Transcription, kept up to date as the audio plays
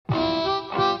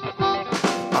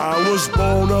was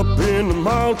born up in the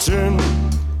mountain,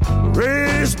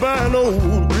 raised by an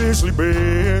old grizzly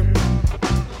bear.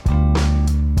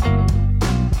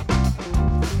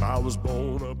 I was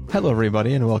born up. Hello,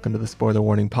 everybody, and welcome to the Spoiler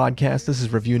Warning Podcast. This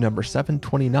is review number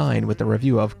 729 with a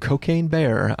review of Cocaine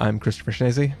Bear. I'm Christopher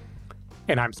Schnese.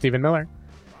 And I'm Stephen Miller.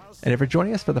 And if you're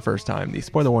joining us for the first time, the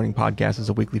Spoiler Warning Podcast is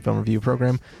a weekly film review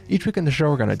program. Each week in the show,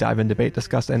 we're going to dive in, debate,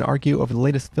 discuss, and argue over the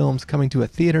latest films coming to a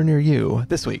theater near you.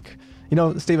 This week, you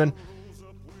know, Stephen,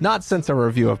 not since our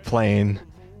review of Plane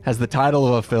has the title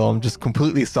of a film just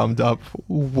completely summed up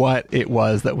what it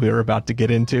was that we were about to get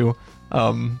into.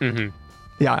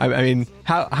 Yeah, I mean,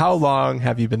 how long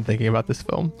have you been thinking about this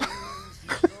film?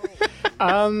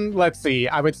 Let's see.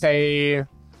 I would say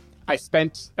I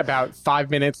spent about 5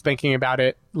 minutes thinking about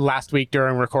it last week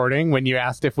during recording when you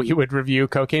asked if we would review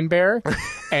Cocaine Bear.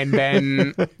 And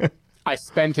then I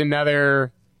spent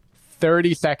another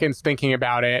 30 seconds thinking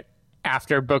about it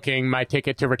after booking my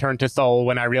ticket to return to Seoul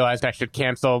when I realized I should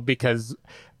cancel because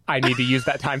I need to use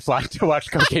that time slot to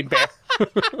watch Cocaine Bear.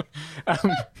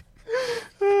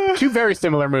 Two very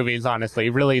similar movies, honestly.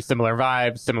 Really similar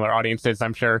vibes, similar audiences,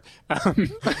 I'm sure.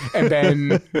 And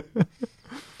then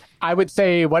I would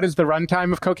say, what is the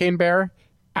runtime of Cocaine Bear?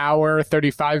 Hour,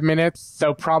 35 minutes.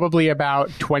 So probably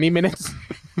about 20 minutes.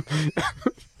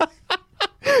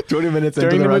 20 minutes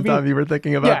into the runtime you were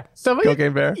thinking about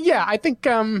Cocaine Bear? Yeah, I think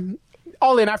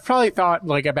all in, I've probably thought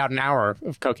like about an hour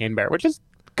of Cocaine Bear, which is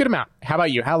a good amount. How about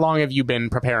you? How long have you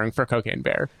been preparing for Cocaine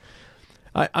Bear?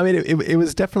 I mean, it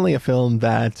was definitely a film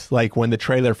that, like, when the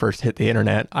trailer first hit the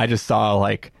internet, I just saw,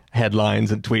 like,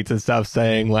 headlines and tweets and stuff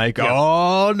saying, like,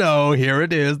 oh, no, here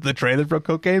it is, the trailer for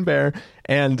Cocaine Bear.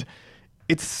 And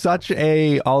it's such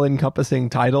a all-encompassing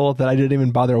title that I didn't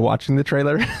even bother watching the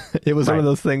trailer. It was one of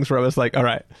those things where I was like, all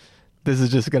right, this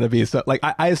is just going to be... so. Like,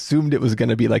 I assumed it was going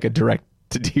to be, like, a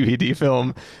direct-to-DVD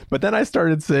film. But then I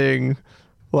started seeing...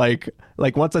 Like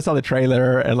once I saw the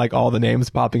trailer and like all the names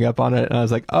popping up on it, and I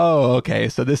was like, oh, okay,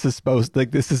 so this is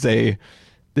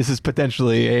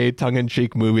potentially a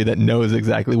tongue-in-cheek movie that knows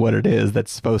exactly what it is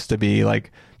that's supposed to be.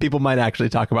 Like, people might actually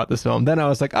talk about this film. Then I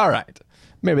was like, all right,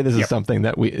 maybe this is something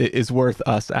that is worth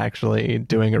us actually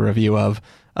doing a review of.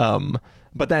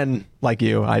 But then, like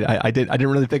you, I didn't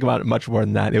really think about it much more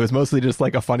than that. It was mostly just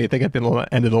like a funny thing at the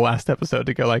end of the last episode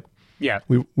to go like,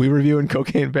 we reviewing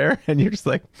Cocaine Bear, and you're just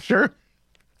like, sure.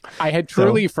 I had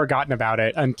truly forgotten about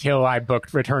it until I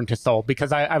booked Return to Seoul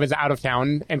because I was out of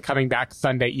town and coming back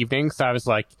Sunday evening. So I was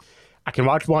like, I can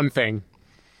watch one thing.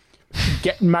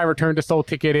 Getting my Return to Seoul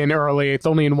ticket in early. It's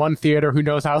only in one theater. Who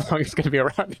knows how long it's going to be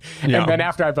around. Yeah. And then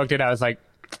after I booked it, I was like,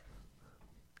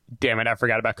 damn it, I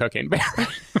forgot about Cocaine Bear.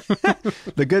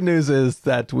 The good news is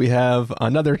that we have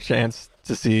another chance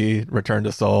to see Return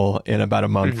to Seoul in about a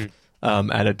month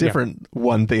at a different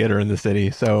one theater in the city.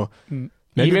 So...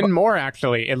 Even more,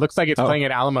 actually. It looks like it's playing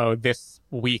at Alamo this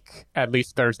week, at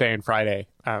least Thursday and Friday.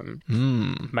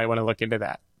 Might want to look into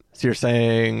that. So you're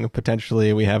saying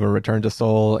potentially we have a Return to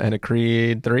Seoul and a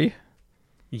Creed 3?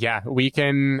 Yeah, we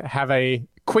can have a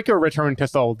quicker Return to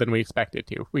Seoul than we expected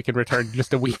to. We can return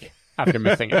just a week after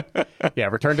missing it. Yeah,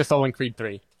 Return to Seoul and Creed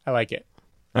 3. I like it.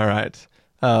 All right.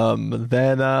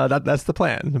 Then that's the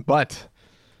plan. But...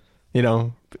 You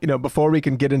know, before we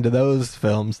can get into those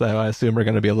films that I assume are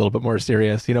going to be a little bit more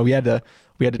serious, you know, we had to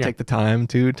take the time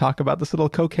to talk about this little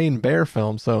Cocaine Bear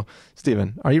film. So,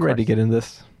 Stephen, are you ready to get into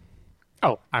this?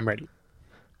 Oh, I'm ready.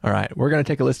 All right, we're going to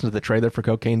take a listen to the trailer for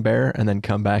Cocaine Bear and then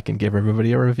come back and give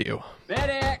everybody a review.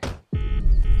 Medic!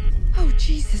 Oh,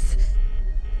 Jesus.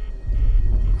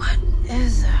 What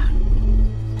is that?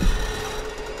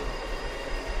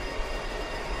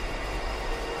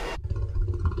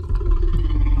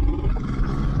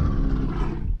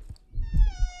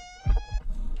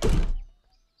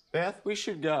 Beth, we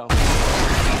should go.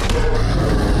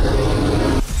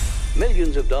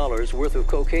 Millions of dollars worth of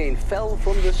cocaine fell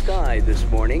from the sky this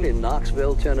morning in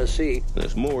Knoxville, Tennessee.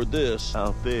 There's more of this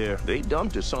out there. They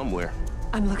dumped it somewhere.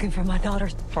 I'm looking for my daughter.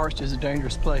 Forest is a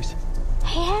dangerous place.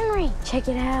 Hey, Henry, check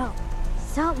it out.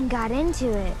 Something got into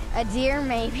it. A deer,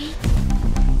 maybe.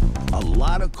 A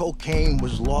lot of cocaine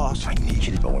was lost. I need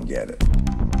you to go and get it.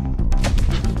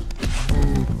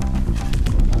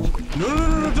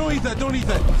 No, don't eat that, don't eat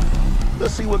that.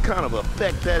 Let's see what kind of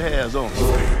effect that has on you.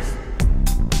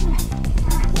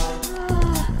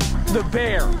 The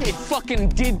bear, it fucking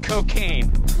did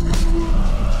cocaine.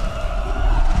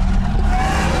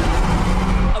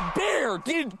 A bear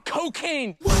did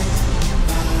cocaine.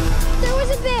 There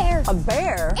was a bear. A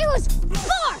bear? It was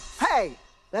far. Hey,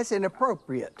 that's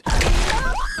inappropriate.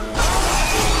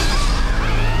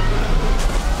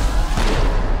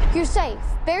 You're safe.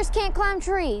 Bears can't climb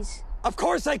trees. Of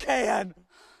course I can!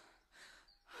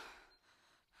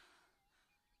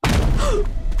 Higher,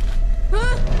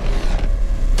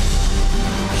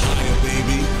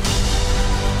 baby.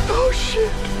 Oh,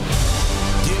 shit!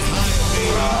 Get higher,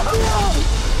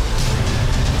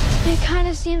 baby. It kind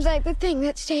of seems like the thing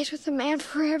that stays with a man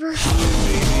forever.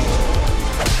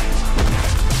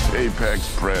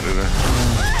 Apex predator.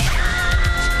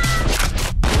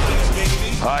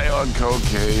 High on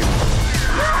cocaine.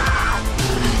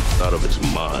 Out of his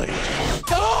mind.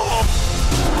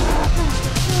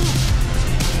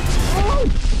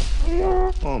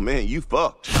 Oh man, you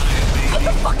fucked. What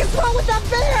the fuck is wrong with that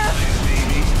bear?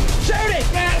 Shoot it!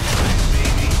 Bear,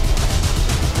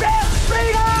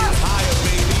 speed up! Higher,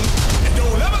 baby. And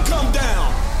don't ever come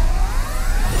down.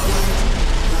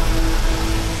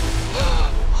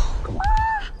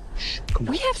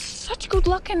 We have such good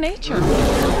luck in nature.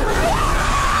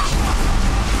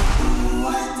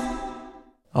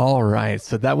 All right,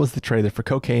 so that was the trailer for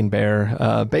Cocaine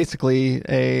Bear.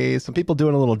 Basically, some people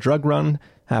doing a little drug run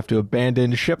have to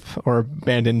abandon ship or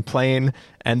abandon plane,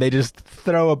 and they just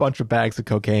throw a bunch of bags of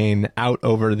cocaine out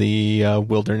over the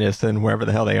wilderness and wherever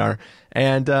the hell they are.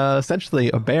 And essentially,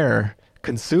 a bear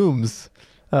consumes,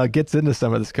 gets into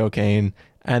some of this cocaine,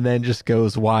 and then just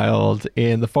goes wild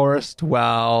in the forest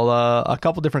while a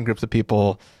couple different groups of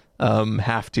people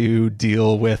have to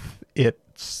deal with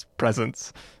its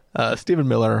presence. Stephen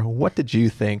Miller, what did you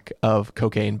think of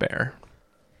Cocaine Bear?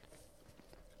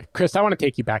 Chris, I want to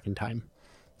take you back in time.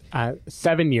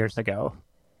 7 years ago,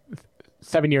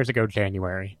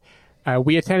 January,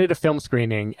 we attended a film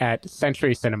screening at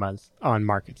Century Cinemas on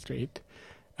Market Street.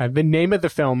 The name of the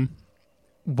film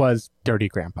was Dirty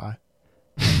Grandpa.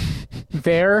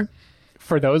 There,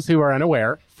 for those who are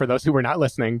unaware, for those who were not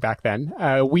listening back then,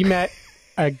 we met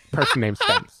a person named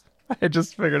Spence. I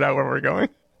just figured out where we're going.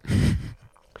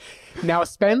 Now,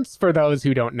 Spence, for those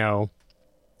who don't know,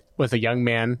 was a young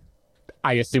man.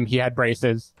 I assume he had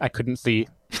braces. I couldn't see.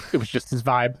 It was just his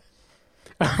vibe.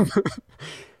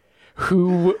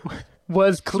 Who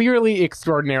was clearly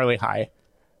extraordinarily high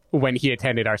when he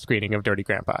attended our screening of Dirty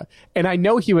Grandpa. And I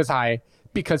know he was high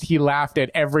because he laughed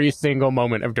at every single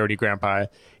moment of Dirty Grandpa,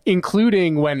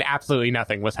 including when absolutely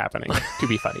nothing was happening to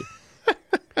be funny.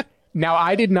 Now,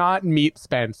 I did not meet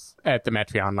Spence at the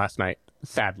Metreon last night,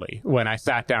 sadly, when I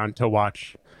sat down to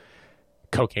watch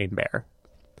Cocaine Bear.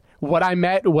 What I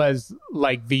met was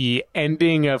like the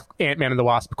ending of Ant-Man and the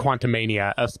Wasp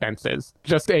Quantumania of Spences.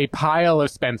 Just a pile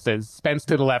of Spences. Spence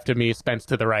to the left of me, Spence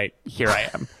to the right. Here I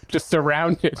am. Just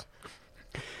surrounded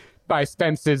by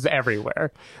Spences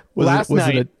everywhere. Was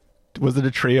it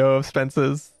a trio of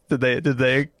Spences? Did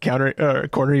they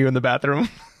corner you in the bathroom?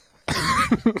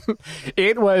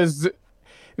 It was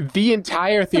the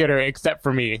entire theater except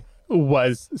for me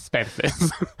was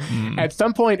Spence's. At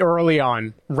some point early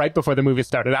on, right before the movie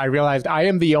started, I realized I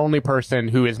am the only person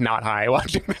who is not high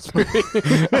watching this movie.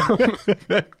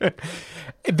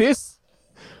 This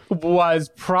was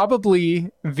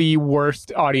probably the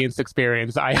worst audience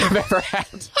experience I have ever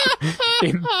had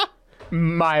in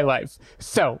my life.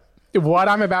 So, what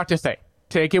I'm about to say,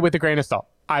 take it with a grain of salt.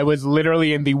 I was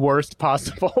literally in the worst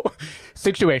possible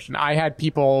situation. I had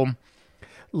people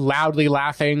loudly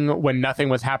laughing when nothing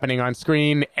was happening on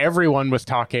screen. Everyone was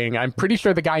talking. I'm pretty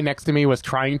sure the guy next to me was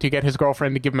trying to get his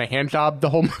girlfriend to give him a hand job the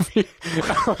whole movie.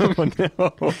 Oh,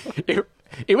 no.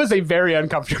 It was a very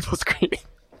uncomfortable screening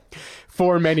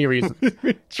for many reasons.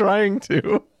 Trying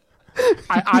to.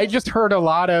 I just heard a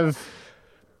lot of,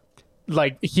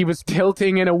 like, he was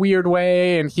tilting in a weird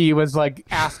way, and he was like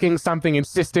asking something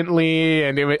insistently,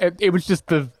 and it was just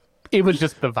the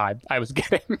vibe I was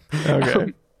getting.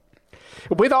 Okay.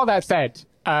 With all that said,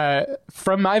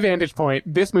 from my vantage point,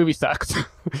 this movie sucks.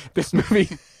 This movie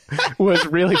was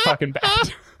really fucking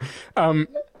bad.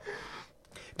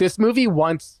 This movie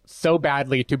wants so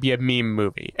badly to be a meme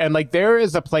movie. And like, there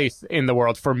is a place in the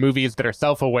world for movies that are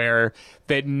self-aware,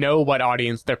 that know what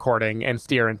audience they're courting and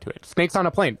steer into it. Snakes on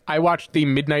a Plane. I watched the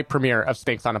midnight premiere of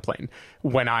Snakes on a Plane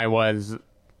when I was,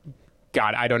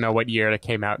 God, I don't know what year it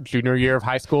came out. Junior year of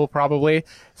high school, probably.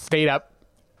 Stayed up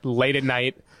late at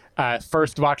night.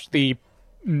 First watched the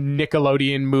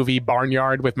Nickelodeon movie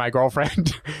Barnyard with my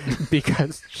girlfriend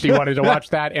because she wanted to watch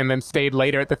that, and then stayed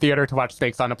later at the theater to watch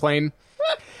Snakes on a Plane.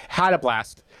 Had a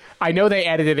blast. I know they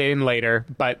edited it in later,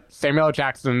 but Samuel L.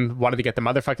 Jackson wanted to get the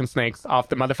motherfucking snakes off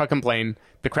the motherfucking plane.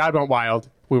 The crowd went wild.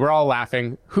 We were all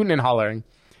laughing, hooting and hollering.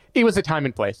 It was a time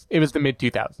and place. It was the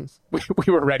mid-2000s.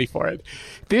 We were ready for it.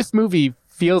 This movie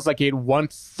feels like it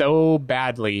wants so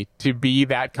badly to be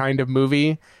that kind of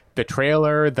movie. The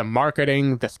trailer, the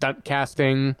marketing, the stunt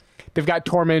casting. They've got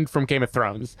Tormund from Game of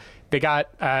Thrones. They got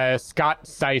Scott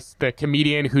Seiss, the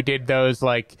comedian who did those,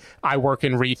 like, I work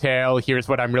in retail, here's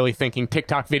what I'm really thinking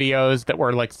TikTok videos that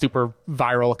were, like, super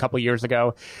viral a couple years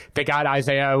ago. They got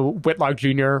Isaiah Whitlock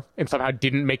Jr. and somehow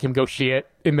didn't make him go shit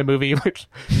in the movie, which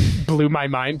blew my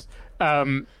mind.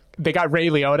 They got Ray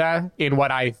Liotta in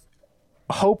what I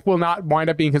hope will not wind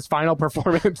up being his final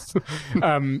performance.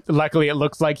 Luckily, it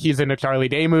looks like he's in a Charlie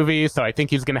Day movie, so I think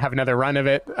he's going to have another run of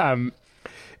it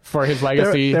for his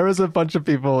legacy. There was a bunch of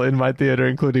people in my theater,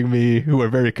 including me, who were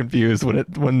very confused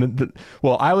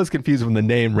well, I was confused when the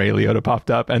name Ray Liotta popped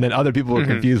up, and then other people were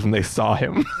confused when they saw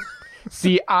him.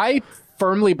 See, I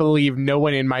firmly believe no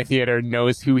one in my theater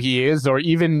knows who he is or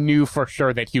even knew for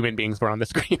sure that human beings were on the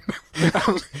screen.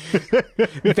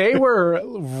 They were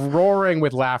roaring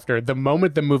with laughter the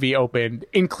moment the movie opened,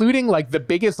 including like the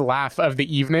biggest laugh of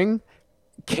the evening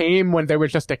came when there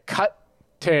was just a cut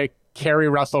to Kerry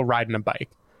Russell riding a bike.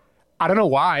 I don't know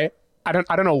why. I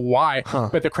don't know why,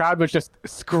 but the crowd was just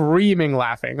screaming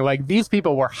laughing. Like, these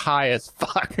people were high as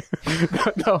fuck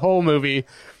the whole movie,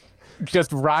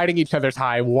 just riding each other's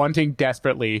high, wanting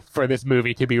desperately for this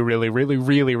movie to be really, really,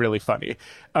 really, really funny.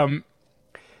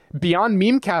 Beyond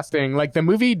meme casting, like, the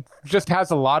movie just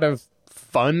has a lot of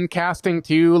fun casting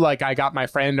too. Like, I got my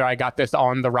friend, or I got this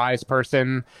on the rise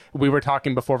person. We were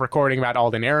talking before recording about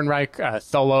Alden Ehrenreich,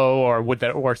 Solo, or Would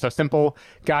That Were So Simple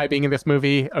guy being in this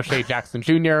movie. O'Shea Jackson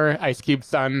Jr., Ice Cube's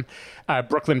son.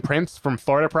 Brooklyn Prince from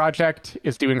Florida Project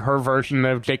is doing her version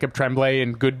of Jacob Tremblay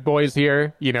in Good Boys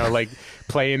here. You know, like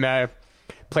playing a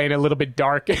little bit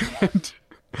dark and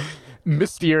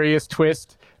mysterious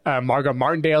twist. Margot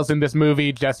Martindale's in this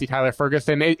movie, Jesse Tyler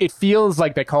Ferguson. It feels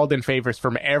like they called in favors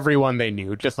from everyone they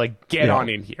knew. Just like, get on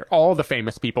in here. All the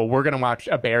famous people. We're going to watch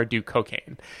a bear do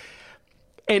cocaine.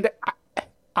 And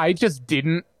I just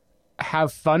didn't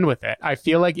have fun with it. I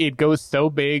feel like it goes so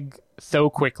big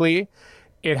so quickly.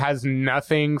 It has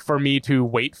nothing for me to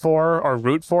wait for or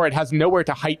root for. It has nowhere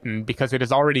to heighten because it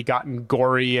has already gotten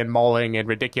gory and mauling and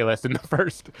ridiculous in the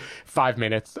first 5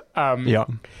 minutes.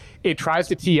 It tries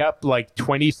to tee up like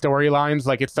 20 storylines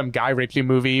like it's some Guy Ritchie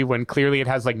movie, when clearly it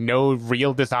has like no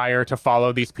real desire to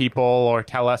follow these people or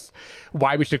tell us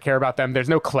why we should care about them. There's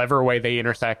no clever way they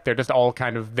intersect. They're just all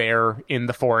kind of there in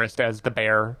the forest as the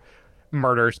bear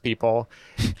murders people.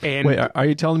 And wait, are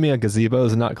you telling me a gazebo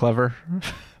is not clever?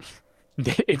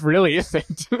 It really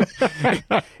isn't.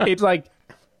 It's like,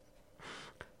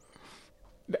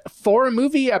 for a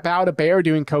movie about a bear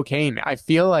doing cocaine, I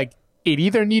feel like it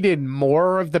either needed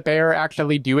more of the bear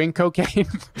actually doing cocaine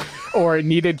or it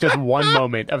needed just one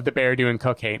moment of the bear doing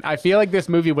cocaine. I feel like this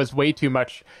movie was way too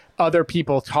much other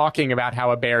people talking about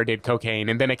how a bear did cocaine,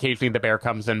 and then occasionally the bear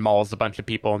comes and mauls a bunch of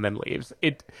people and then leaves.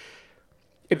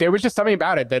 There was just something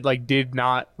about it that like did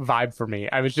not vibe for me.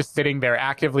 I was just sitting there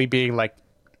actively being like,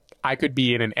 I could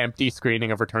be in an empty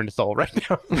screening of Return to Seoul right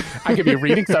now. I could be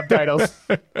reading subtitles,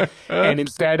 and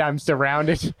instead I'm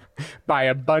surrounded by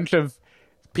a bunch of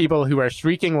people who are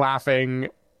shrieking, laughing,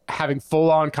 having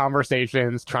full-on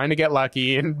conversations, trying to get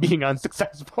lucky and being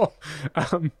unsuccessful.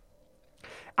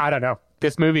 I don't know.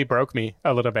 This movie broke me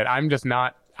a little bit. I'm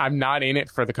not in it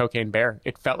for the cocaine bear.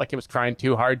 It felt like it was trying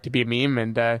too hard to be a meme,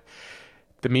 and the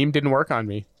meme didn't work on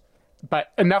me.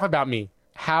 But enough about me.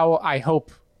 I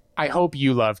hope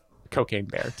you loved Cocaine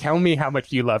Bear. Tell me how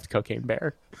much you loved Cocaine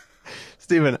Bear.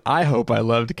 Steven, I hope I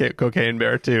loved Cocaine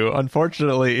Bear too.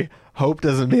 Unfortunately, hope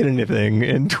doesn't mean anything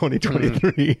in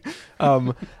 2023.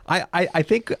 I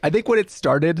think when it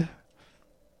started,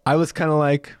 I was kind of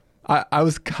like, I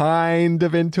was kind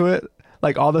of into it.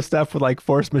 Like all the stuff with like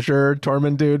force majeure,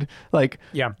 Tormund dude, like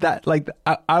that, like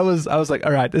I was like,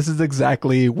 all right, this is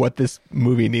exactly what this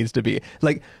movie needs to be.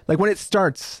 Like when it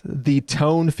starts, the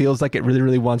tone feels like it really,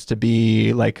 really wants to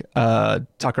be like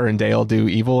Tucker and Dale Do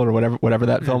Evil or whatever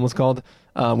that film was called,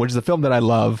 which is a film that I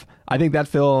love. I think that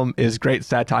film is great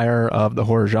satire of the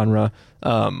horror genre.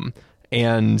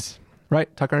 And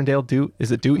right, Tucker and Dale Do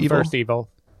Evil? First Evil.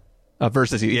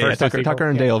 Versus Tucker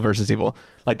and Dale versus Evil.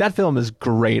 Like, that film is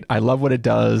great. I love what it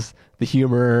does. The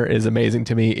humor is amazing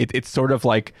to me. It's sort of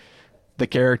like the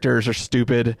characters are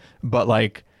stupid, but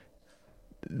like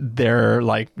they're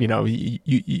like, you know,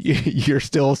 you're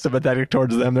still sympathetic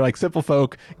towards them. They're like simple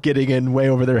folk getting in way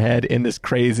over their head in this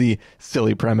crazy,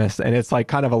 silly premise, and it's like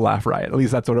kind of a laugh riot. At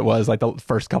least that's what it was like the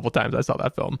first couple times I saw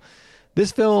that film.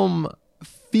 This film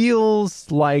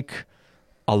feels like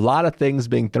a lot of things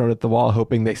being thrown at the wall,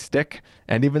 hoping they stick.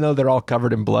 And even though they're all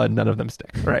covered in blood, none of them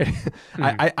stick. Right?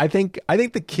 I think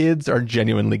the kids are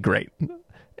genuinely great.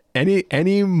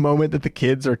 Any moment that the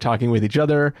kids are talking with each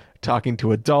other, talking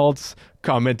to adults,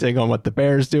 commenting on what the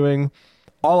bear's doing,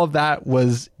 all of that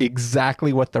was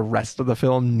exactly what the rest of the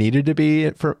film needed to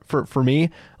be for me.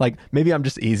 Like, maybe I'm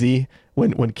just easy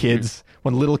when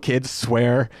little kids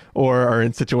swear or are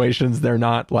in situations they're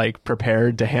not like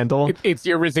prepared to handle. It's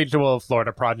your residual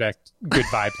Florida Project good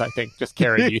vibes, I think, just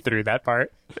carrying you through that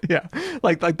part. Yeah,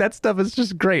 like that stuff is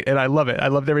just great, and I love it. I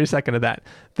loved every second of that.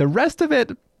 The rest of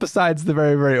it, besides the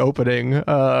very, very opening,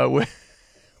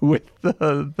 with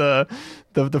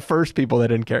the first people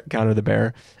that encounter the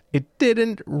bear, it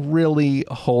didn't really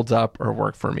hold up or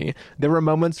work for me. There were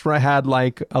moments where I had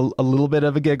like a little bit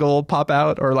of a giggle pop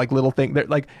out, or like little thing that,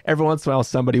 like, every once in a while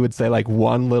somebody would say like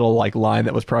one little like line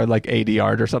that was probably like 80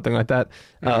 yards or something like that.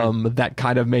 That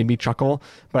kind of made me chuckle.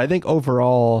 But I think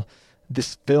overall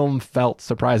this film felt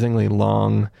surprisingly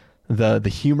long. The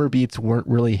humor beats weren't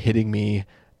really hitting me,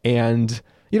 and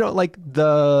like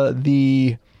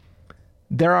there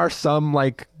are some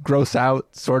like gross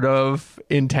out sort of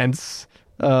intense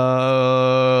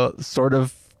sort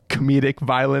of comedic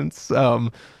violence.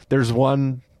 There's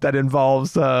one that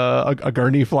involves a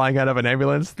gurney flying out of an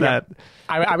ambulance that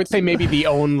I would say maybe the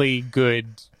only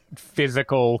good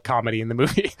physical comedy in the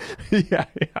movie. yeah.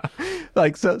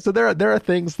 Like, so there are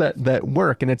things that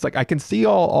work, and it's like I can see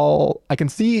I can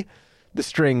see the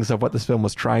strings of what this film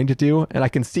was trying to do, and I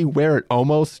can see where it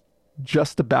almost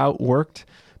just about worked.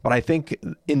 But I think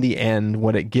in the end,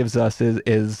 what it gives us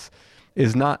is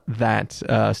not that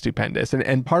stupendous.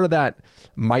 And part of that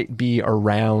might be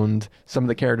around some of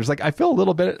the characters. Like, I feel a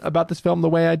little bit about this film the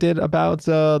way I did about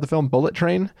the film Bullet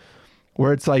Train,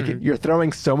 where it's like you're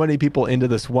throwing so many people into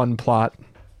this one plot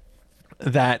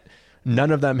that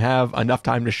none of them have enough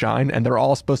time to shine, and they're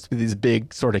all supposed to be these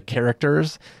big sort of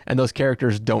characters, and those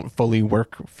characters don't fully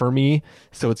work for me.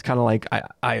 So it's kind of like,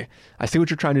 I see what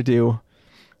you're trying to do.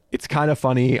 It's kind of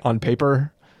funny on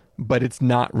paper, but it's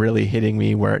not really hitting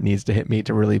me where it needs to hit me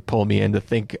to really pull me in to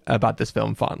think about this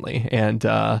film fondly. And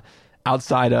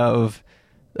outside of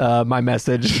my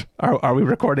message, are we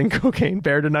recording Cocaine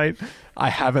Bear tonight? I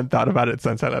haven't thought about it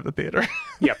since I left the theater.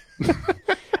 Yep.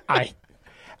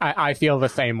 I feel the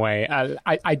same way.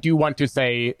 I do want to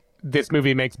say this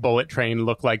movie makes Bullet Train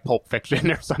look like Pulp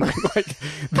Fiction or something. Like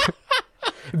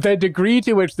the degree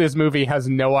to which this movie has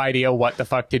no idea what the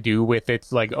fuck to do with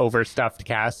its like overstuffed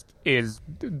cast is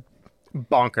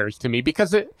bonkers to me,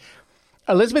 because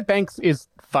Elizabeth Banks is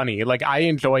funny. Like, I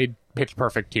enjoyed Pitch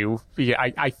Perfect too.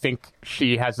 I think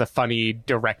she has a funny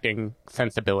directing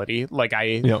sensibility. Like,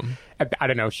 I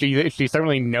don't know. She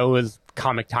certainly knows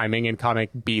comic timing and comic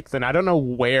beats, and I don't know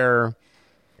where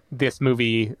this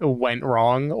movie went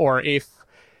wrong, or if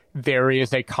there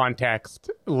is a context,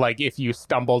 like if you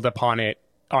stumbled upon it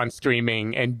on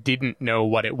streaming and didn't know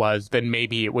what it was, then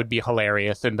maybe it would be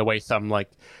hilarious in the way some like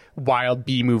wild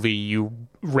B movie you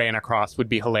ran across would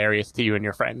be hilarious to you and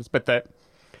your friends. But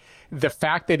the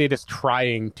fact that it is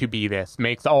trying to be this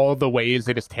makes all the ways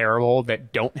it is terrible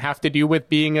that don't have to do with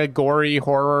being a gory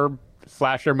horror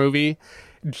slasher movie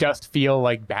just feel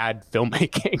like bad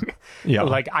filmmaking. Yeah.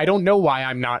 Like, I don't know why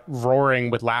I'm not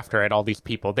roaring with laughter at all these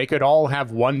people. They could all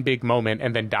have one big moment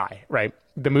and then die, right?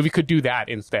 The movie could do that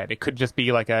instead. It could just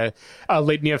be like a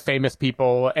litany of famous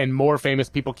people, and more famous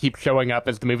people keep showing up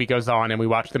as the movie goes on, and we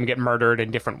watch them get murdered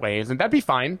in different ways. And that'd be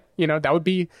fine. That would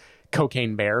be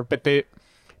Cocaine Bear. But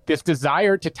this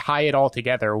desire to tie it all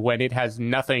together when it has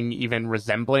nothing even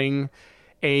resembling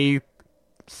a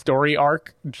story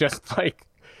arc just like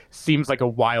seems like a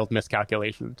wild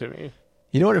miscalculation to me.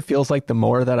 You know what it feels like the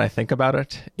more that I think about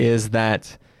it is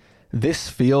that this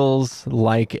feels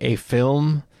like a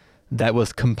film that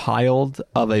was compiled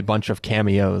of a bunch of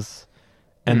cameos,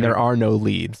 and there are no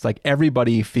leads. Like,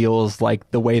 everybody feels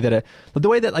like the way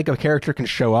that like a character can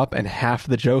show up and half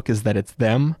the joke is that it's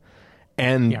them,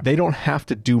 and they don't have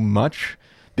to do much,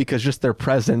 because just their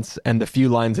presence and the few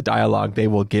lines of dialogue they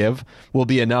will give will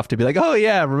be enough to be like, oh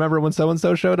yeah, remember when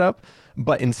so-and-so showed up?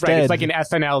 But instead... Right, it's like an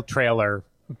SNL trailer,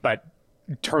 but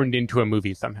turned into a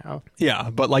movie somehow. Yeah,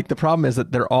 but like the problem is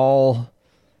that they're all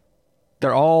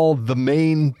the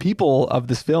main people of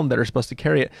this film that are supposed to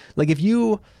carry it. Like, if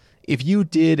you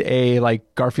did a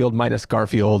like Garfield minus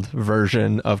Garfield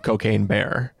version of Cocaine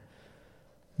Bear,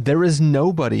 there is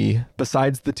nobody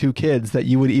besides the two kids that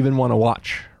you would even want to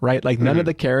watch, right? Like, none of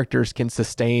the characters can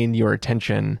sustain your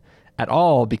attention at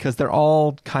all, because they're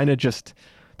all kind of just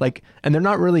like, and they're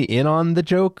not really in on the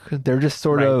joke. They're just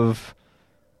sort of,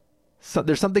 so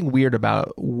there's something weird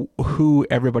about who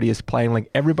everybody is playing. Like,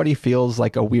 everybody feels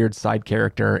like a weird side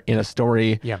character in a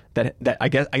story that I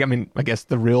guess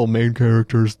the real main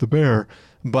character is the bear,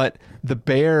 but the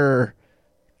bear,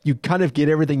 you kind of get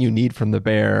everything you need from the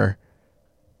bear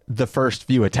the first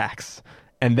few attacks,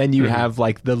 And then you have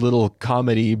like the little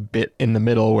comedy bit in the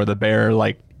middle where the bear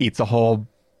like eats a whole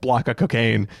block of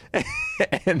cocaine.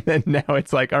 And then now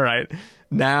it's like, all right,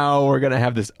 now we're going to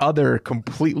have this other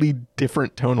completely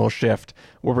different tonal shift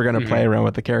where we're going to play around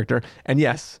with the character. And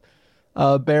yes,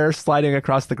 a bear sliding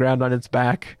across the ground on its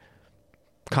back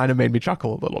kind of made me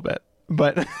chuckle a little bit.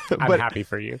 But I'm happy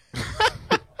for you.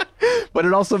 But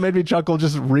it also made me chuckle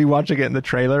just rewatching it in the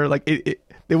trailer. Like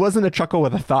it wasn't a chuckle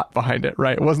with a thought behind it,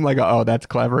 right? It wasn't like, oh, that's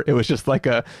clever. It was just like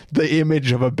the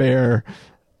image of a bear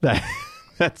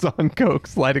that's on coke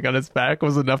sliding on its back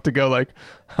was enough to go like,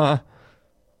 huh?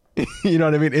 You know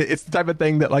what I mean? It's the type of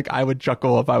thing that like I would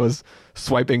chuckle if I was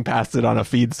swiping past it on a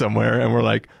feed somewhere and we're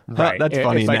like, huh, right. That's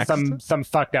funny. It's like next. some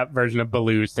fucked up version of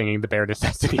Baloo singing the Bare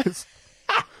Necessities.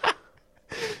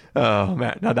 Oh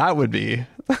man, now that would be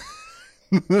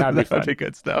that would be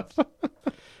good stuff.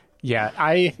 Yeah,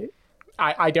 I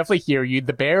definitely hear you.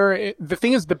 The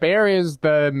thing is, the bear is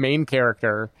the main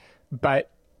character,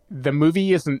 but the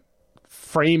movie isn't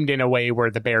framed in a way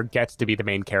where the bear gets to be the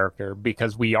main character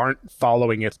because we aren't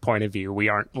following its point of view. We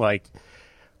aren't like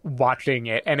watching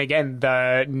it. And again,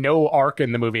 no arc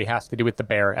in the movie has to do with the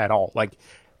bear at all. Like,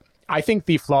 I think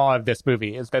the flaw of this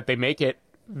movie is that they make it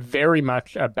very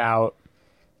much about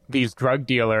these drug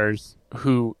dealers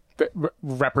who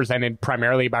represented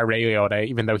primarily by Ray Liotta,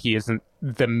 even though he isn't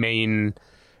the main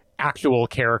actual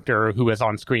character who is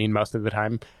on screen most of the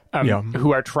time,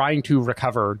 who are trying to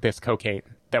recover this cocaine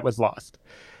that was lost.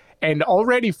 And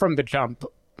already from the jump,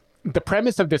 the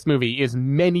premise of this movie is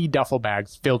many duffel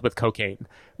bags filled with cocaine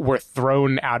were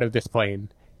thrown out of this plane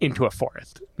into a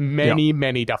forest.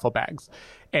 Many duffel bags.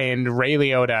 And Ray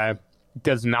Liotta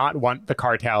does not want the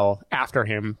cartel after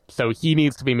him, so he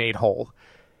needs to be made whole.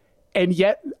 And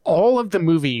yet all of the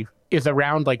movie is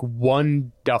around like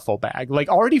one duffel bag. Like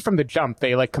already from the jump,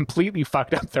 they like completely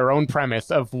fucked up their own premise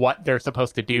of what they're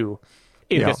supposed to do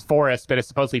in this forest that is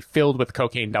supposedly filled with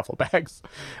cocaine duffel bags.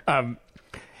 And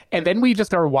then we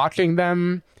just are watching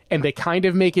them and they kind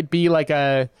of make it be like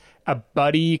a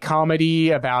buddy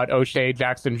comedy about O'Shea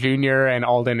Jackson Jr. and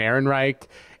Alden Ehrenreich,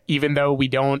 even though we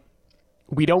don't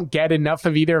get enough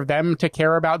of either of them to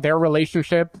care about their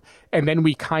relationship. And then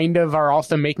we kind of are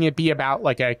also making it be about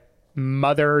like a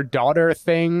mother-daughter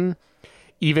thing,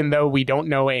 even though we don't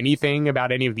know anything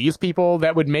about any of these people.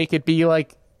 That would make it be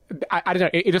like, I don't know.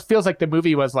 It just feels like the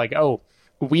movie was like, oh,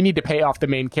 we need to pay off the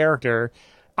main character.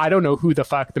 I don't know who the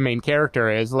fuck the main character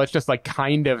is. Let's just like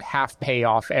kind of half pay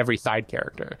off every side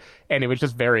character. And it was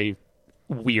just very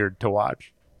weird to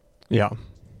watch. Yeah.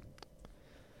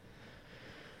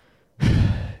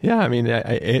 Yeah, I mean,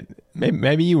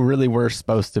 maybe you really were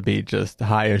supposed to be just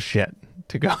high as shit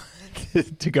to go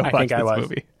watch this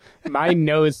movie. My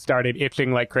nose started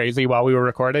itching like crazy while we were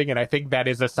recording, and I think that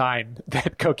is a sign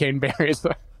that Cocaine Bear is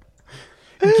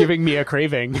giving me a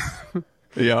craving.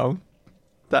 Yeah,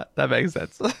 that makes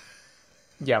sense.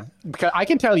 Yeah, because I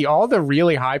can tell you all the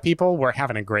really high people were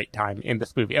having a great time in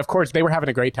this movie. Of course, they were having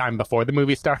a great time before the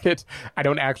movie started. I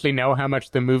don't actually know how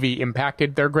much the movie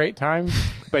impacted their great time,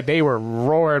 but they were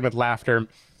roaring with laughter.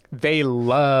 They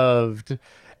loved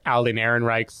Alden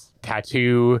Ehrenreich's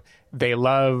tattoo. They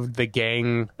loved the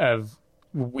gang of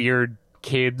weird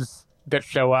kids that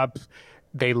show up.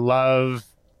 They love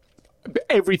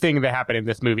everything that happened in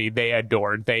this movie. They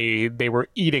adored. They were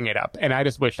eating it up. And I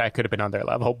just wish I could have been on their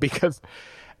level, because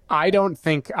I don't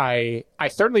think I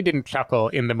certainly didn't chuckle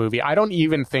in the movie. I don't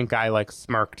even think I like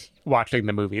smirked watching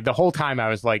the movie. The whole time I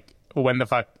was like, when the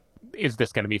fuck is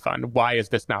this going to be fun? Why is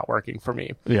this not working for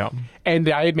me? Yeah. And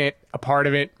I admit a part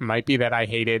of it might be that I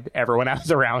hated everyone I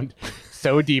was around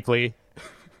so deeply.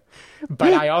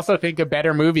 But I also think a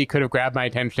better movie could have grabbed my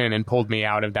attention and pulled me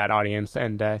out of that audience.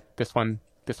 And this one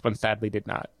sadly did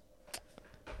not.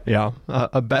 Yeah,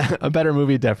 a better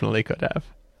movie definitely could have.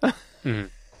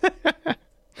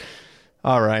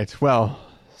 All right. Well,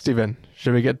 Stephen,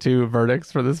 should we get to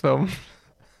verdicts for this film?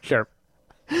 Sure.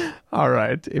 All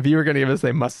right. If you were going to give us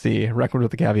a must-see, recommend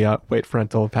with the caveat, wait for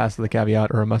rental, pass with the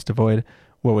caveat, or a must-avoid,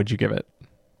 what would you give it?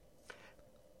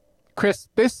 Chris,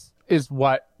 this is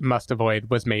what Must Avoid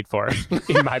was made for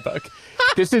in my book.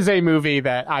 This is a movie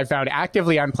that I found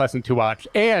actively unpleasant to watch,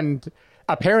 and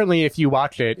apparently if you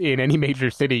watch it in any major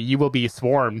city, you will be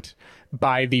swarmed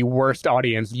by the worst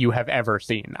audience you have ever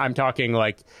seen. I'm talking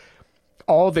like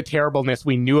all the terribleness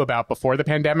we knew about before the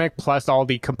pandemic, plus all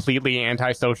the completely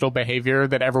antisocial behavior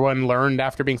that everyone learned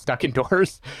after being stuck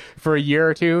indoors for a year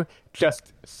or two,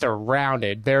 just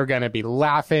surrounded. They're going to be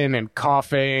laughing and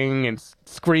coughing and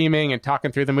screaming and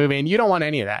talking through the movie, and you don't want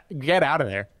any of that. Get out of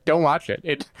there. Don't watch it.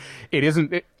 It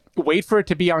isn't... wait for it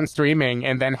to be on streaming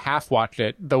and then half watch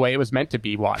it the way it was meant to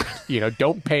be watched.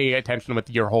 Don't pay attention with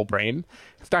your whole brain.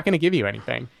 It's not going to give you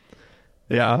anything.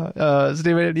 Yeah.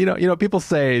 Steven, people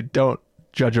say don't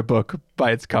judge a book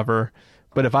by its cover,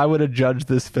 but if I would have judged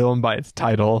this film by its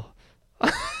title,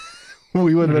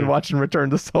 we would have been watching Return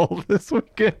to Seoul this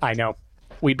weekend. I know.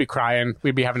 We'd be crying.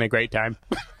 We'd be having a great time.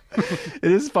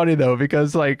 It is funny though,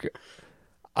 because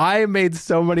I made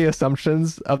so many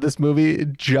assumptions of this movie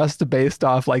just based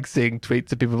off seeing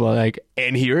tweets of people like,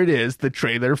 and here it is, the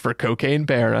trailer for Cocaine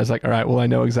Bear. And I was like, all right, well, I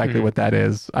know exactly what that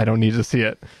is. I don't need to see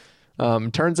it.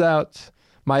 Turns out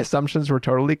my assumptions were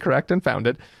totally correct and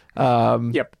founded.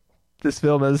 Yep. This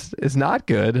film is not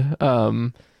good.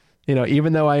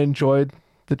 Even though I enjoyed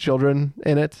the children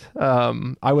in it,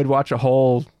 I would watch a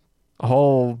whole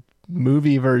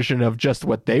movie version of just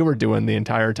what they were doing the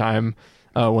entire time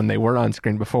when they were on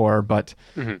screen before, but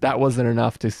that wasn't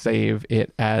enough to save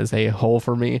it as a whole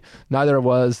for me. Neither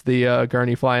was the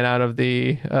gurney flying out of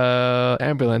the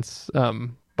ambulance.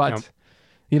 But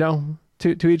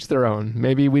to each their own.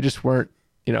 Maybe we just weren't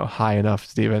high enough,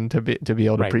 Stephen, to be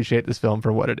able to appreciate this film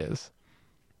for what it is.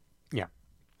 Yeah,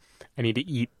 I need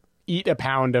to eat a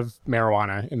pound of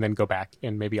marijuana and then go back,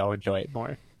 and maybe I'll enjoy it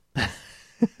more.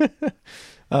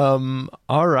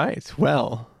 All right.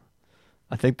 Well,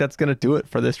 I think that's going to do it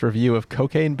for this review of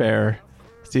Cocaine Bear.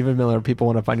 Stephen Miller, people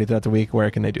want to find you throughout the week. Where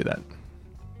can they do that?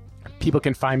 People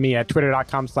can find me at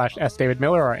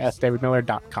twitter.com/sdavidmiller or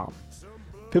sdavidmiller.com.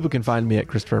 People can find me at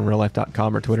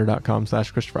ChristopherInRealLife.com or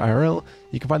Twitter.com/ChristopherIRL.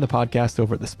 You can find the podcast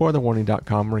over at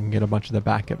thespoilerwarning.com, where you can get a bunch of the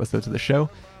back episodes of the show.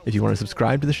 If you want to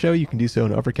subscribe to the show, you can do so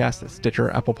on Overcast,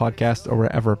 Stitcher, Apple Podcasts, or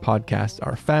wherever podcasts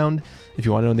are found. If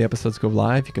you want to know when the episodes go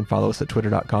live, you can follow us at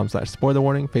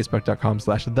Twitter.com/SpoilerWarning,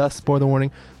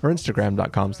 Facebook.com/TheSpoilerWarning, or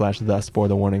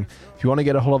Instagram.com/TheSpoilerWarning. If you want to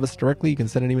get a hold of us directly, you can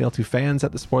send an email to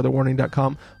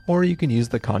fans@thespoilerwarning.com, or you can use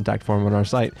the contact form on our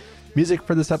site. Music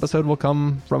for this episode will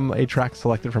come from a track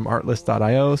selected from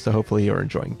Artlist.io, so hopefully you're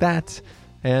enjoying that.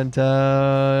 And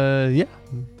that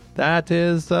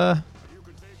is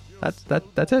that's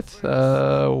it.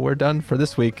 We're done for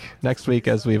this week. Next week,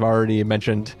 as we've already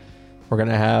mentioned, we're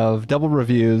gonna have double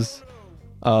reviews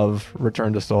of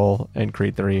Return to Seoul and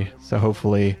Creed 3. So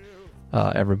hopefully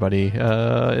everybody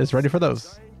is ready for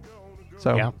those.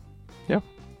 So yeah.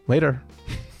 Later.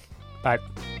 Bye.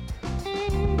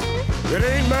 It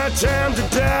ain't my time to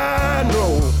die,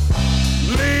 no.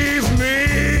 Leave me